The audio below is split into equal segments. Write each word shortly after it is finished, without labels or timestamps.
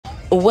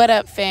What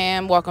up,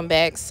 fam? Welcome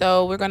back.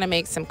 So we're gonna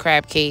make some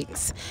crab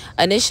cakes.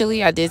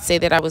 Initially I did say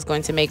that I was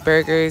going to make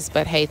burgers,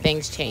 but hey,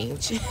 things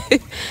change.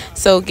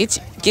 So get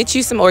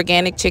you some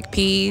organic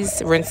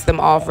chickpeas, rinse them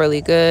off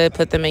really good,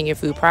 put them in your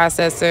food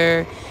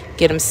processor,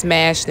 get them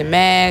smashed and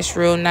mashed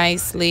real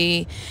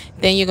nicely.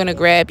 Then you're gonna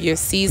grab your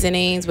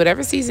seasonings,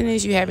 whatever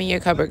seasonings you have in your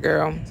cupboard,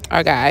 girl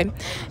or guy,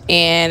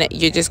 and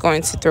you're just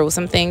going to throw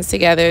some things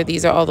together.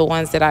 These are all the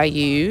ones that I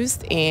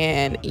used,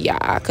 and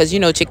yeah, because you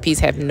know chickpeas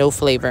have no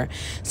flavor,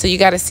 so you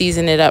got to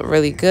season it up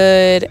really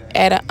good.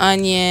 Add an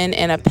onion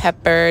and a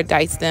pepper,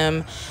 dice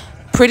them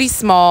pretty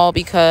small,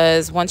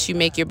 because once you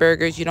make your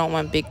burgers you don't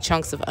want big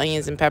chunks of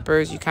onions and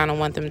peppers. You kind of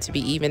want them to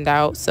be evened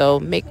out, so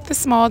make the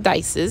small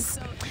dices.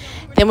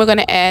 Then we're going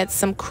to add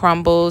some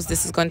crumbles.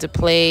 This is going to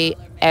play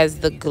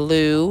as the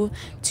glue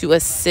to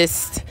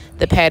assist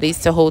the patties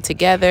to hold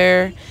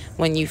together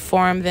when you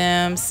form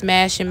them.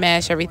 Smash and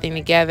mash everything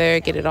together,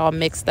 get it all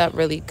mixed up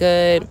really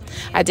good.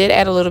 I did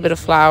add a little bit of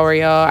flour,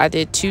 y'all. I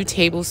did 2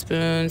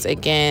 tablespoons,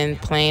 again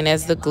playing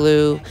as the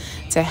glue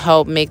to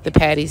help make the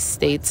patties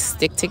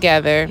stick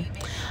together.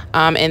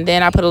 And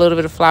then I put a little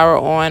bit of flour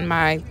on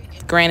my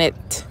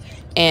granite,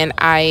 and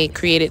I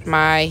created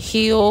my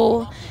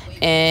heel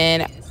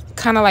and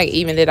kind of like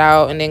evened it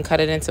out, and then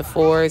cut it into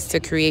 4s to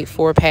create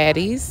 4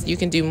 patties. You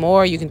can do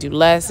more, you can do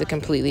less, it's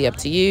completely up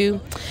to you.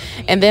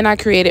 And then I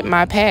created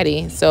my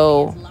patty.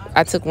 So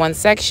I took one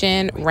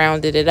section,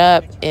 rounded it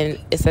up, and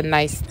it's a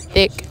nice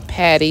thick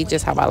patty,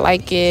 just how I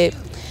like it.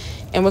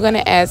 And we're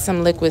gonna add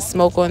some liquid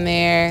smoke on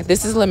there.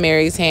 This is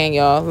LaMary's hand,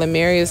 y'all.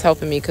 LaMary is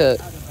helping me cook.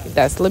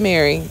 That's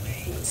LaMary.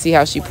 See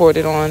how she poured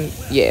it on?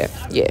 Yeah.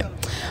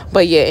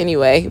 But yeah,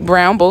 anyway,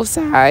 brown both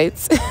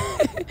sides.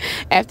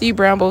 After you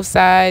brown both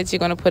sides, you're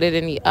going to put it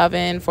in the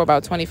oven for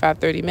about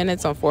 25-30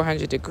 minutes on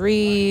 400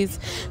 degrees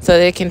so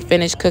that it can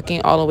finish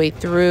cooking all the way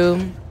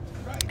through.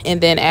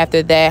 And then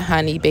after that,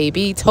 honey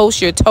baby,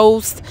 toast your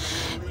toast.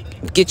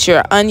 Get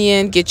your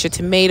onion, get your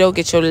tomato,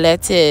 get your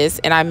lettuce.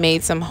 And I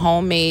made some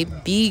homemade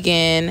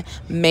vegan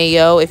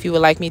mayo. If you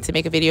would like me to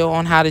make a video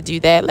on how to do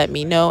that, let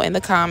me know in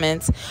the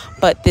comments.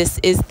 But this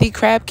is the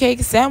crab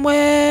cake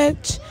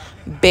sandwich.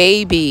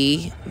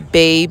 Baby,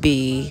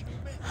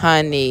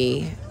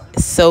 honey,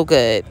 so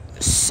good,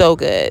 so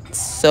good,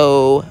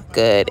 so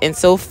good, and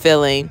so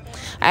filling.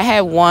 I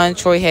had one,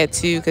 Troy had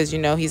 2, because you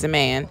know he's a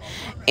man,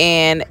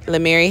 and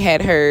LaMary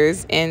had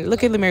hers. And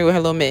look at LaMary with her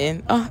little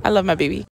mitten. Oh, I love my baby.